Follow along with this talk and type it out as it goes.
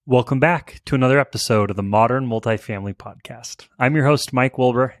Welcome back to another episode of the Modern Multifamily Podcast. I'm your host, Mike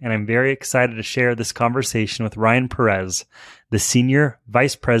Wilbur, and I'm very excited to share this conversation with Ryan Perez, the Senior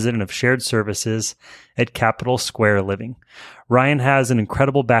Vice President of Shared Services at Capital Square Living. Ryan has an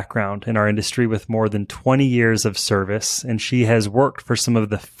incredible background in our industry with more than 20 years of service, and she has worked for some of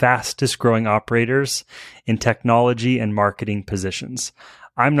the fastest growing operators in technology and marketing positions.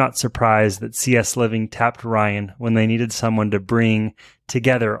 I'm not surprised that CS Living tapped Ryan when they needed someone to bring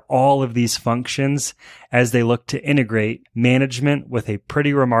together all of these functions as they look to integrate management with a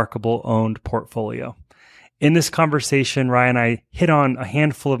pretty remarkable owned portfolio. In this conversation, Ryan and I hit on a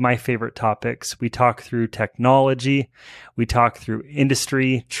handful of my favorite topics. We talk through technology, we talk through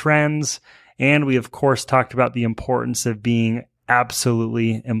industry trends, and we, of course, talked about the importance of being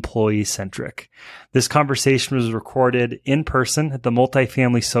absolutely employee-centric. This conversation was recorded in person at the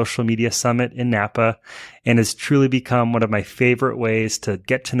Multifamily Social Media Summit in Napa and has truly become one of my favorite ways to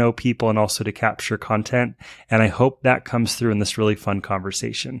get to know people and also to capture content. And I hope that comes through in this really fun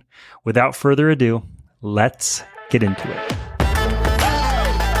conversation. Without further ado, let's get into it.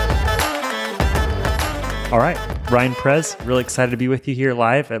 All right, Ryan Perez, really excited to be with you here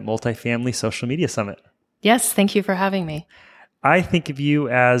live at Multifamily Social Media Summit. Yes, thank you for having me. I think of you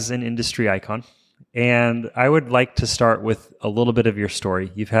as an industry icon, and I would like to start with a little bit of your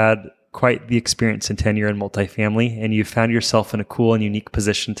story. You've had quite the experience and tenure in multifamily, and you've found yourself in a cool and unique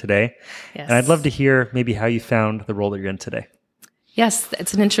position today. Yes. And I'd love to hear maybe how you found the role that you're in today. Yes,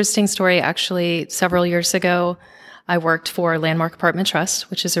 it's an interesting story. Actually, several years ago, I worked for Landmark Apartment Trust,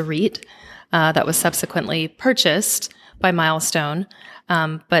 which is a REIT that was subsequently purchased by Milestone.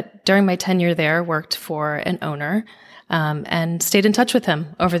 But during my tenure there, worked for an owner and stayed in touch with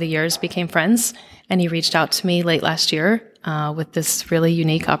him over the years, became friends, and he reached out to me late last year with this really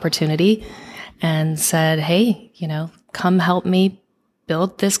unique opportunity and said, hey, come help me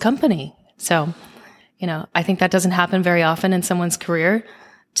build this company. So, I think that doesn't happen very often in someone's career,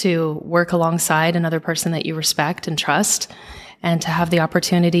 to work alongside another person that you respect and trust and to have the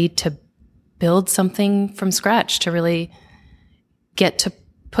opportunity to build something from scratch, to really get to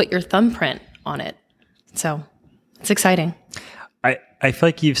put your thumbprint on it. So it's exciting. I feel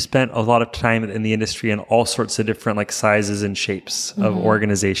like you've spent a lot of time in the industry in all sorts of different sizes and shapes of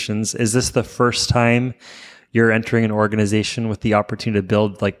organizations. Is this the first time you're entering an organization with the opportunity to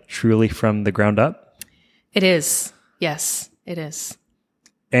build truly from the ground up? It is. Yes, it is.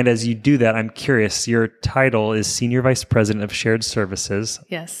 And as you do that, I'm curious, your title is Senior Vice President of Shared Services.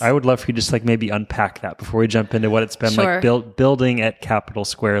 Yes. I would love for you to just maybe unpack that before we jump into what it's been like building at Capital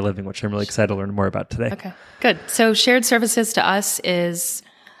Square Living, which I'm really excited to learn more about today. Okay, good. So shared services to us is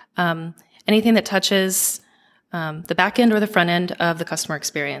anything that touches the back end or the front end of the customer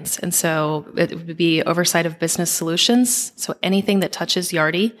experience. And so it would be oversight of business solutions. So anything that touches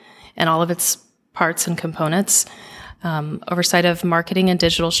Yardi and all of its parts and components. Oversight of marketing and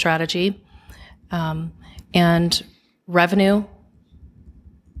digital strategy, and revenue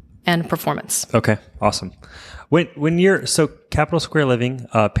and performance. Okay, awesome. So Capital Square Living,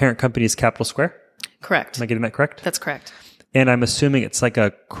 parent company is Capital Square? Correct. Am I getting that correct? That's correct. And I'm assuming it's like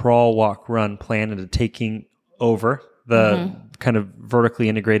a crawl, walk, run plan into taking over the kind of vertically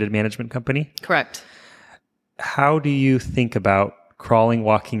integrated management company? Correct. How do you think about crawling,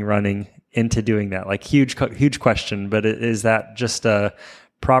 walking, running into doing that? Huge question, but is that just a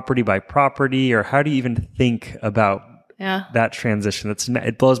property by property, or how do you even think about that transition?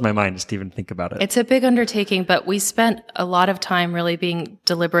 It blows my mind just to even think about it. It's a big undertaking, but we spent a lot of time really being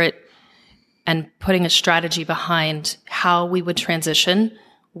deliberate and putting a strategy behind how we would transition,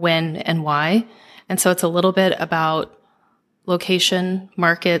 when and why. And so it's a little bit about location,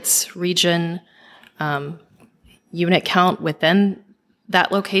 markets, region, unit count within that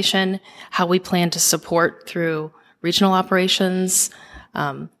location, how we plan to support through regional operations,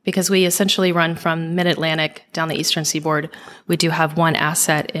 because we essentially run from mid-Atlantic down the eastern seaboard. We do have one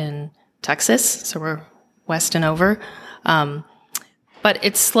asset in Texas, so we're west and over. But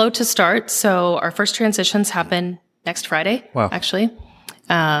it's slow to start, so our first transitions happen next Friday, actually.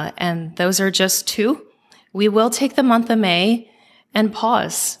 And those are just 2. We will take the month of May and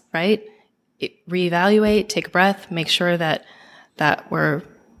pause, right? Reevaluate, take a breath, make sure that we're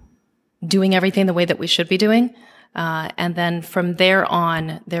doing everything the way that we should be doing. And then from there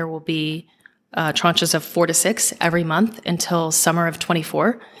on, there will be tranches of 4 to 6 every month until summer of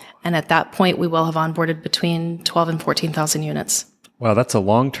 24. And at that point, we will have onboarded between 12 and 14,000 units. Wow, that's a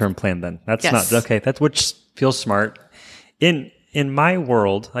long-term plan then. That's not, okay, which feels smart. In my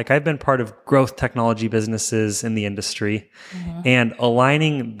world, I've been part of growth technology businesses in the industry, and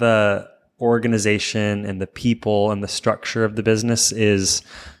aligning the organization and the people and the structure of the business is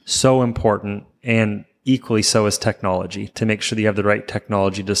so important, and equally so is technology, to make sure that you have the right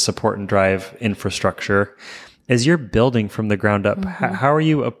technology to support and drive infrastructure. As you're building from the ground up, how are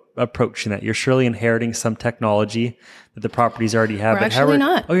you approaching that? You're surely inheriting some technology that the properties already have. We're actually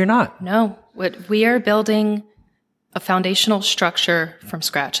not. Oh, you're not? No. We are building a foundational structure from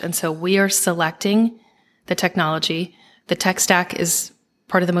scratch. And so we are selecting the technology. The tech stack is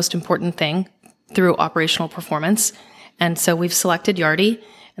part of the most important thing through operational performance. And so we've selected Yardi.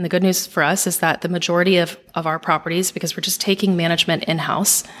 And the good news for us is that the majority of our properties, because we're just taking management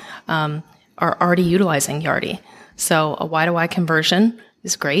in-house, are already utilizing Yardi. So a Y-to-Y conversion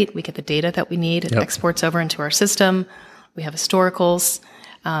is great. We get the data that we need. It exports over into our system. We have historicals.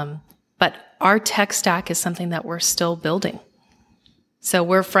 But our tech stack is something that we're still building. So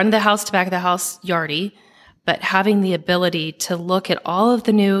we're front of the house to back of the house Yardi, but having the ability to look at all of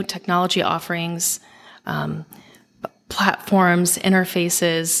the new technology offerings, platforms,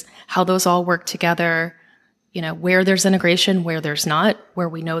 interfaces, how those all work together, where there's integration, where there's not, where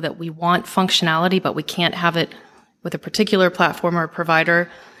we know that we want functionality, but we can't have it with a particular platform or provider.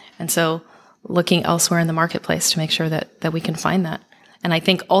 And so looking elsewhere in the marketplace to make sure that we can find that. And I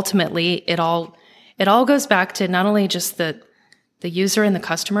think ultimately it all goes back to not only just the user and the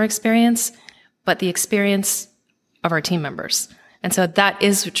customer experience, but the experience of our team members. And so that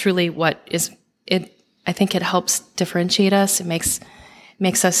is truly what is it. I think it helps differentiate us. It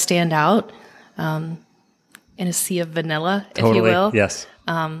makes us stand out in a sea of vanilla, if you will. Yes.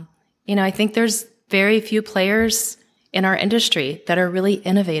 I think there's very few players in our industry that are really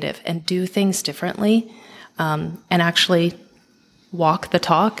innovative and do things differently, and actually walk the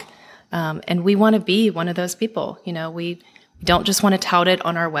talk. And we want to be one of those people. We don't just want to tout it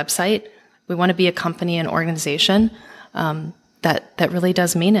on our website. We want to be a company and organization that really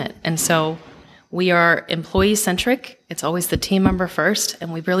does mean it. And so we are employee centric. It's always the team member first.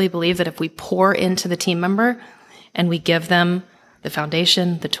 And we really believe that if we pour into the team member and we give them the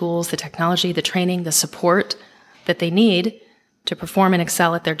foundation, the tools, the technology, the training, the support that they need to perform and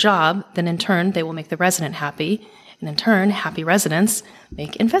excel at their job, then in turn, they will make the resident happy. And in turn, happy residents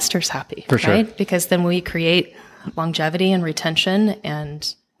make investors happy, For right? sure. Because then we create longevity and retention.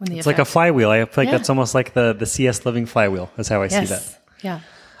 And when it's like a flywheel. I feel like that's almost like the CS Living flywheel is how I see that. Yeah.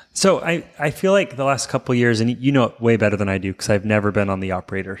 So I feel like the last couple of years, and you know it way better than I do because I've never been on the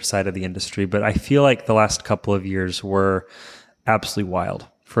operator side of the industry, but I feel like the last couple of years were absolutely wild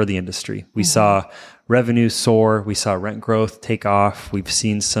for the industry. We saw revenue soar. We saw rent growth take off. We've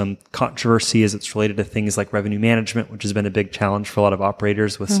seen some controversy as it's related to things like revenue management, which has been a big challenge for a lot of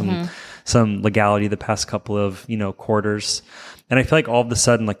operators with some legality the past couple of quarters. And I feel like all of a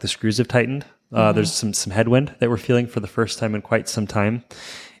sudden, like the screws have tightened. There's some headwind that we're feeling for the first time in quite some time.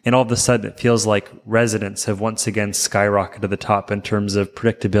 And all of a sudden, it feels like residents have once again skyrocketed to the top in terms of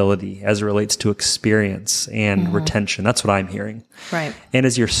predictability as it relates to experience and retention. That's what I'm hearing. Right. And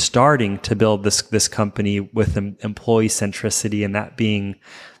as you're starting to build this company with employee centricity and that being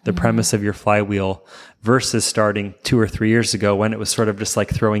the premise of your flywheel versus starting 2 or 3 years ago when it was sort of just like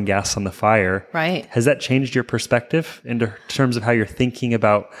throwing gas on the fire. Right. Has that changed your perspective in terms of how you're thinking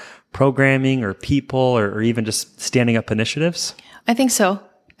about programming or people or even just standing up initiatives? I think so.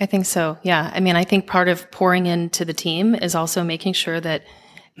 Yeah. I mean, I think part of pouring into the team is also making sure that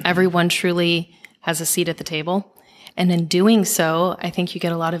everyone truly has a seat at the table. And in doing so, I think you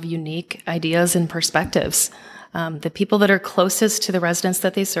get a lot of unique ideas and perspectives. The people that are closest to the residents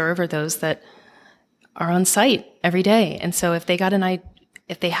that they serve are those that are on site every day. And so if they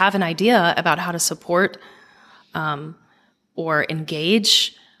have an idea about how to support or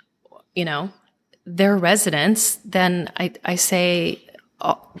engage, their residents, then I say,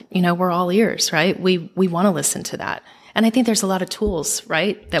 we're all ears, right? We want to listen to that. And I think there's a lot of tools,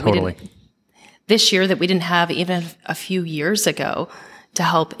 right? That we didn't this year that we didn't have even a few years ago to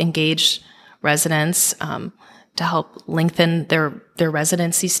help engage residents, to help lengthen their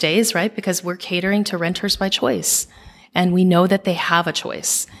residency stays, right? Because we're catering to renters by choice. And we know that they have a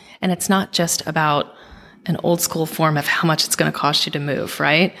choice. And it's not just about an old school form of how much it's going to cost you to move,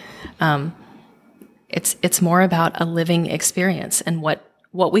 right? It's more about a living experience and what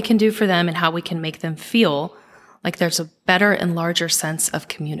we can do for them and how we can make them feel like there's a better and larger sense of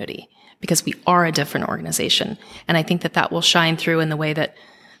community because we are a different organization. And I think that will shine through in the way that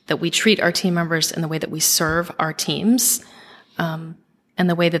we treat our team members and the way that we serve our teams, and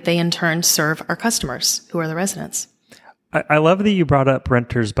the way that they in turn serve our customers who are the residents. I love that you brought up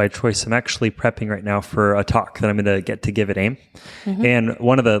renters by choice. I'm actually prepping right now for a talk that I'm going to get to give at AIM. And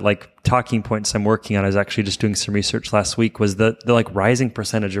one of the talking points I'm working on, I was actually just doing some research last week, was the rising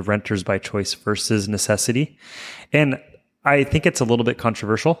percentage of renters by choice versus necessity. And I think it's a little bit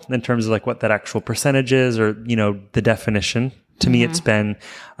controversial in terms of what that actual percentage is, or, the definition. To me, it's been,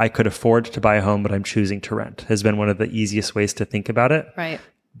 I could afford to buy a home, but I'm choosing to rent, has been one of the easiest ways to think about it. Right.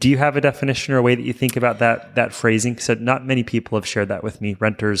 Do you have a definition or a way that you think about that phrasing? So not many people have shared that with me,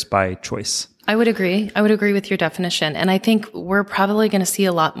 renters by choice. I would agree. I would agree with your definition. And I think we're probably going to see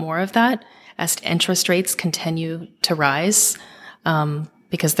a lot more of that as interest rates continue to rise,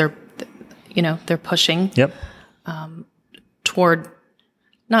 because they're pushing toward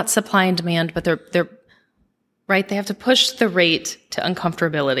not supply and demand, but they're right. They have to push the rate to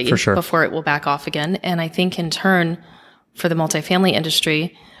uncomfortability before it will back off again. And I think in turn, for the multifamily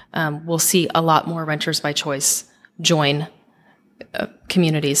industry, we'll see a lot more renters by choice join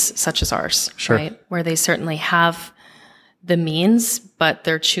communities such as ours, right? Where they certainly have the means, but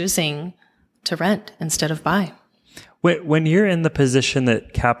they're choosing to rent instead of buy. When you're in the position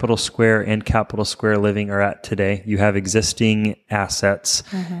that Capital Square and Capital Square Living are at today, you have existing assets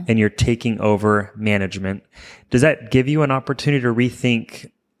and you're taking over management. Does that give you an opportunity to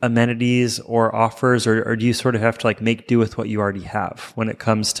rethink amenities or offers, or do you sort of have to make do with what you already have when it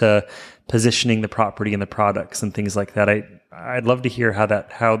comes to positioning the property and the products and things like that? I'd love to hear how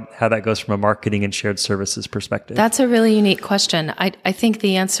that goes from a marketing and shared services perspective. That's a really unique question. I think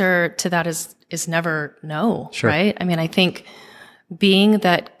the answer to that is never no, right? I mean, I think being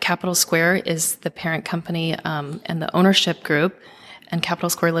that Capital Square is the parent company and the ownership group, and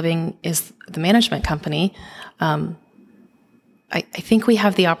Capital Square Living is the management company, I think we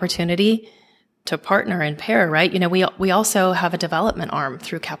have the opportunity to partner and pair, right? We also have a development arm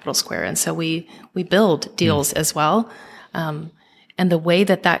through Capital Square, and so we build deals as well. And the way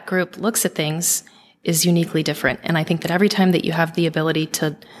that group looks at things is uniquely different. And I think that every time that you have the ability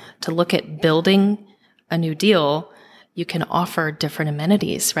to look at building a new deal, you can offer different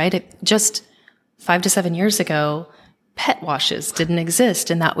amenities, right? Just 5 to 7 years ago, pet washes didn't exist,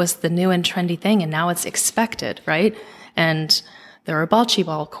 and that was the new and trendy thing, and now it's expected, right? And there are bocce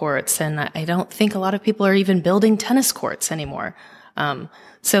ball courts, and I don't think a lot of people are even building tennis courts anymore.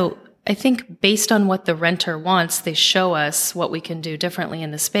 So I think based on what the renter wants, they show us what we can do differently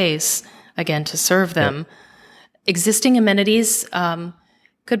in the space, again, to serve them. Existing amenities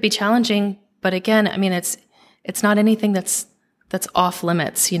could be challenging, but again, I mean, it's not anything that's off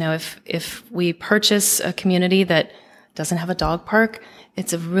limits. If we purchase a community that doesn't have a dog park,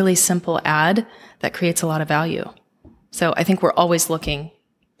 it's a really simple ad that creates a lot of value. So I think we're always looking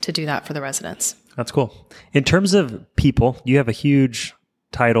to do that for the residents. That's cool. In terms of people, you have a huge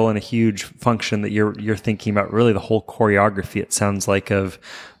title and a huge function that you're thinking about, really the whole choreography, it sounds like, of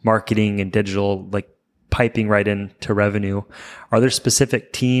marketing and digital, piping right into revenue. Are there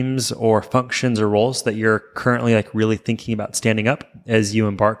specific teams or functions or roles that you're currently really thinking about standing up as you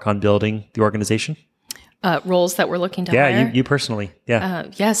embark on building the organization? Roles that we're looking to hire? Yeah, you personally. Yeah.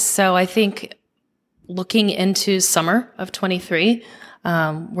 Yes. So I think looking into summer of 23,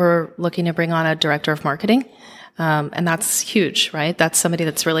 we're looking to bring on a director of marketing. And that's huge, right? That's somebody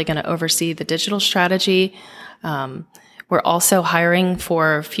that's really going to oversee the digital strategy. We're also hiring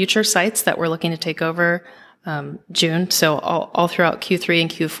for future sites that we're looking to take over June. So all throughout Q3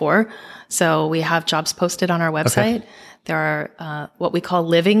 and Q4. So we have jobs posted on our website. Okay. There are what we call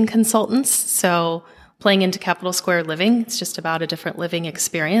living consultants. So playing into Capital Square Living, it's just about a different living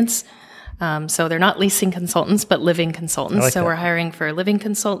experience. So they're not leasing consultants, but living consultants. So we're hiring for a living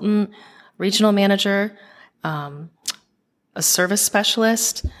consultant, regional manager, a service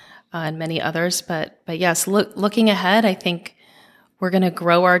specialist, and many others. But yes, looking ahead, I think we're going to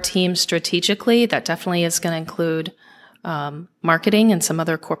grow our team strategically. That definitely is going to include marketing and some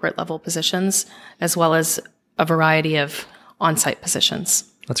other corporate level positions, as well as a variety of on-site positions.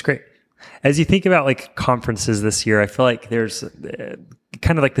 That's great. As you think about conferences this year, I feel like there's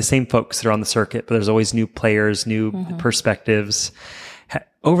kind of the same folks that are on the circuit, but there's always new players, new perspectives.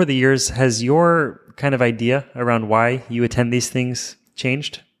 Over the years, has your kind of idea around why you attend these things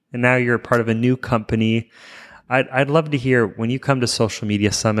changed? And now you're part of a new company. I'd love to hear, when you come to Social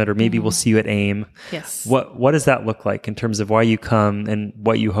Media Summit, or maybe we'll see you at AIM. Yes. What does that look like in terms of why you come and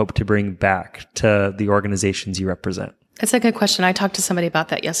what you hope to bring back to the organizations you represent? It's a good question. I talked to somebody about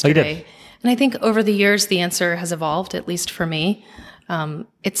that yesterday. Oh, you did? And I think over the years, the answer has evolved, at least for me.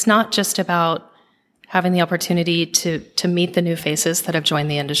 It's not just about having the opportunity to meet the new faces that have joined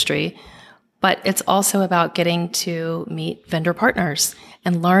the industry, but it's also about getting to meet vendor partners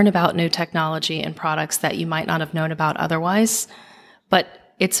and learn about new technology and products that you might not have known about otherwise. But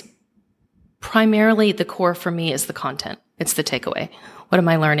it's primarily the core for me is the content. It's the takeaway. What am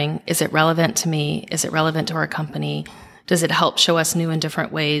I learning? Is it relevant to me? Is it relevant to our company? Does it help show us new and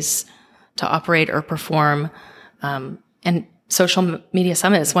different ways to operate or perform? And Social Media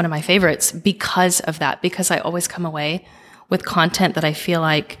Summit is one of my favorites because of that, because I always come away with content that I feel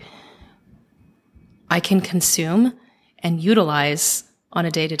like I can consume and utilize on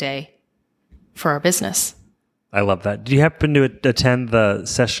a day-to-day for our business. I love that. Did you happen to attend the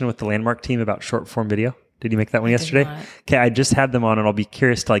session with the Landmark team about short form video? Did you make that one yesterday? Okay, I just had them on, and I'll be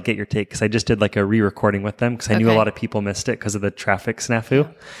curious to get your take, because I just did a re-recording with them because I knew a lot of people missed it because of the traffic snafu.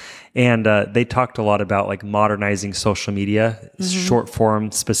 Yeah. And they talked a lot about modernizing social media, short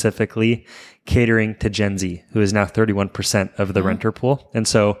form specifically, catering to Gen Z, who is now 31% of the renter pool. And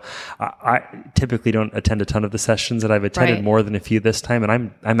so I typically don't attend a ton of the sessions that I've attended, more than a few this time.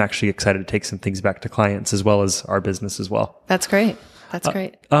 And I'm actually excited to take some things back to clients as well as our business as well. That's great. That's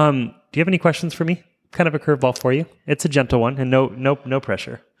great. Do you have any questions for me? Kind of a curveball for you. It's a gentle one and no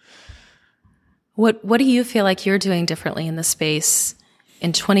pressure. What do you feel like you're doing differently in the space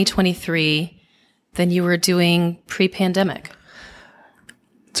in 2023 than you were doing pre-pandemic?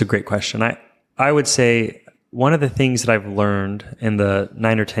 It's a great question. I would say one of the things that I've learned in the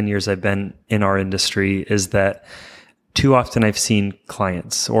 9 or 10 years I've been in our industry is that too often I've seen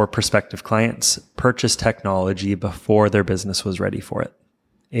clients or prospective clients purchase technology before their business was ready for it.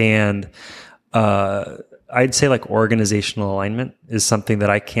 And I'd say organizational alignment is something that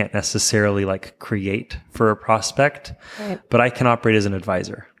I can't necessarily create for a prospect, but I can operate as an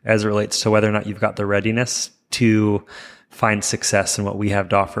advisor as it relates to whether or not you've got the readiness to find success in what we have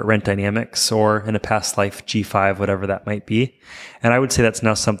to offer at Rent Dynamics or in a past life G5, whatever that might be. And I would say that's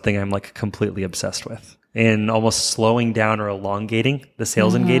now something I'm completely obsessed with, in almost slowing down or elongating the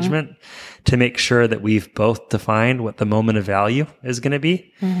sales engagement to make sure that we've both defined what the moment of value is going to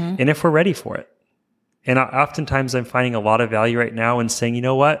be and if we're ready for it. And oftentimes I'm finding a lot of value right now in saying, you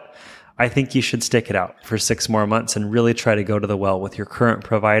know what, I think you should stick it out for 6 more months and really try to go to the well with your current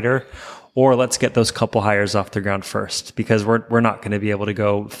provider, or let's get those couple hires off the ground first, because we're not going to be able to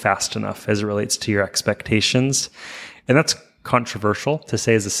go fast enough as it relates to your expectations. And that's controversial to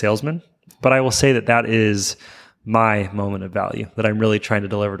say as a salesman, but I will say that is my moment of value that I'm really trying to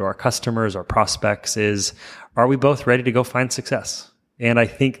deliver to our customers, our prospects, is, are we both ready to go find success? And I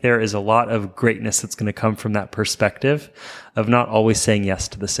think there is a lot of greatness that's going to come from that perspective of not always saying yes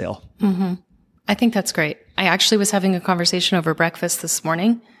to the sale. I think that's great. I actually was having a conversation over breakfast this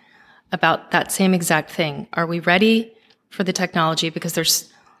morning about that same exact thing. Are we ready for the technology? Because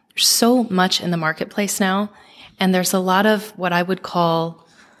there's so much in the marketplace now, and there's a lot of what I would call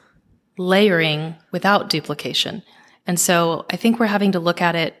layering without duplication. And so I think we're having to look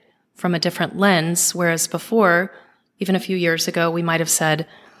at it from a different lens, whereas before, even a few years ago, we might have said,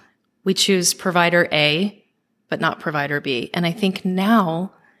 we choose provider A, but not provider B. And I think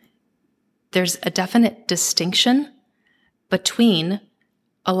now there's a definite distinction between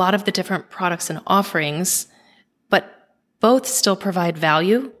a lot of the different products and offerings, but both still provide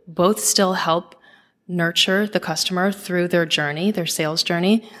value, both still help nurture the customer through their journey, their sales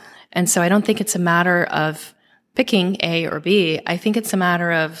journey. And so I don't think it's a matter of picking A or B. I think it's a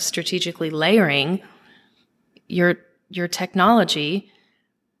matter of strategically layering your technology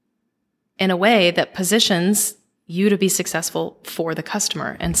in a way that positions you to be successful for the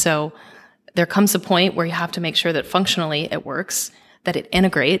customer. And so there comes a point where you have to make sure that functionally it works, that it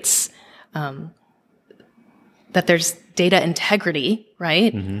integrates, that there's data integrity,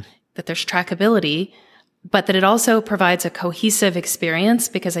 right? That there's trackability, but that it also provides a cohesive experience,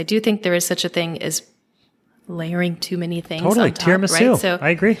 because I do think there is such a thing as layering too many things on top, tiramisu. Right? So I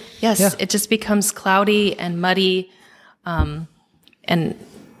agree. Yes, it just becomes cloudy and muddy. And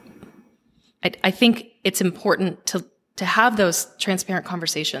I think it's important to have those transparent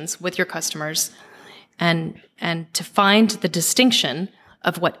conversations with your customers and to find the distinction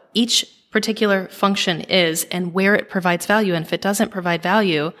of what each particular function is and where it provides value. And if it doesn't provide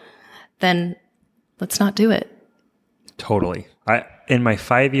value, then let's not do it. Totally. In my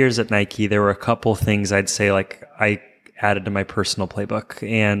 5 years at Nike, there were a couple things I'd say I added to my personal playbook.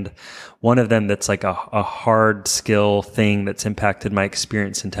 And one of them that's a hard skill thing that's impacted my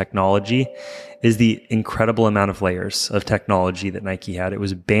experience in technology is the incredible amount of layers of technology that Nike had. It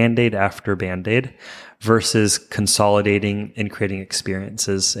was Band-Aid after Band-Aid versus consolidating and creating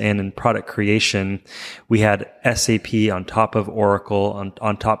experiences. And in product creation, we had SAP on top of Oracle,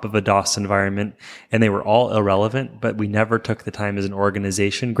 on top of a DOS environment, and they were all irrelevant, but we never took the time as an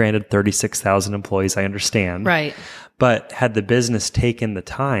organization. Granted, 36,000 employees, I understand. Right. But had the business taken the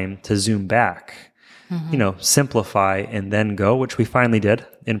time to zoom back, simplify and then go, which we finally did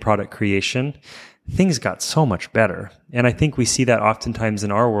in product creation, things got so much better. And I think we see that oftentimes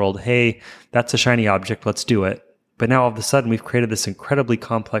in our world. Hey, that's a shiny object. Let's do it. But now all of a sudden we've created this incredibly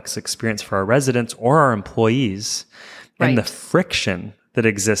complex experience for our residents or our employees. Right. And the friction that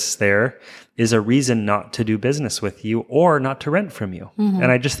exists there is a reason not to do business with you or not to rent from you. And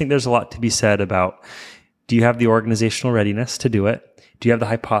I just think there's a lot to be said about, do you have the organizational readiness to do it? Do you have the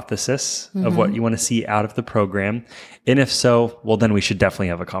hypothesis of what you want to see out of the program? And if so, well, then we should definitely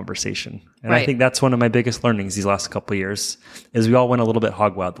have a conversation. And I think that's one of my biggest learnings these last couple of years is we all went a little bit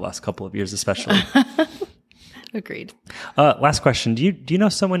hog wild the last couple of years, especially. Agreed. Last question. Do you know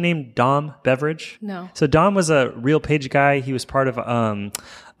someone named Dom Beveridge? No. So Dom was a Real Page guy. He was part of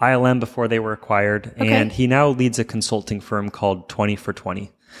ILM before they were acquired. Okay. And he now leads a consulting firm called 20 for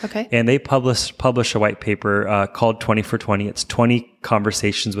 20. Okay. And they publish a white paper called 20 for 20. It's 20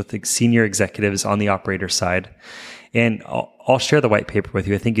 conversations with the senior executives on the operator side. And I'll share the white paper with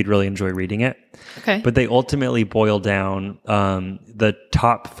you. I think you'd really enjoy reading it. Okay. But they ultimately boil down the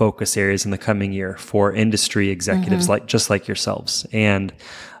top focus areas in the coming year for industry executives just like yourselves. And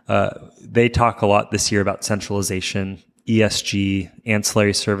they talk a lot this year about centralization, ESG,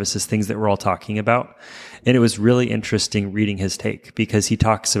 ancillary services, things that we're all talking about. And it was really interesting reading his take because he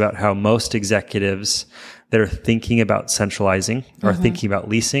talks about how most executives that are thinking about centralizing are thinking about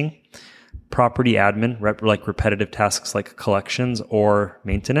leasing, property admin, like repetitive tasks like collections or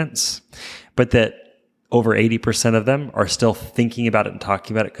maintenance, but that over 80% of them are still thinking about it and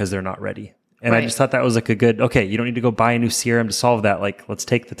talking about it because they're not ready. And I just thought that was like a good, okay, you don't need to go buy a new CRM to solve that. Like, let's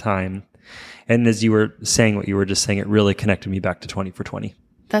take the time. And as you were saying what you were just saying, it really connected me back to 20 for 20.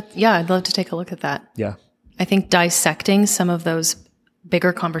 I'd love to take a look at that. Yeah. I think dissecting some of those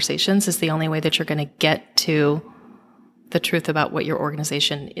bigger conversations is the only way that you're going to get to the truth about what your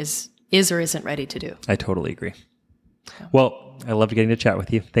organization is or isn't ready to do. I totally agree. Well, I loved getting to chat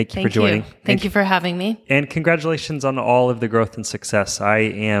with you. Thank you for joining. Thank you for having me. And congratulations on all of the growth and success. I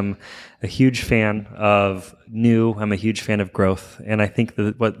am a huge fan of new. I'm a huge fan of growth. And I think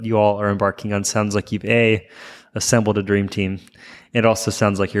that what you all are embarking on sounds like you've assembled a dream team. It also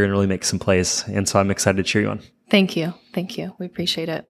sounds like you're going to really make some plays. And so I'm excited to cheer you on. Thank you. Thank you. We appreciate it.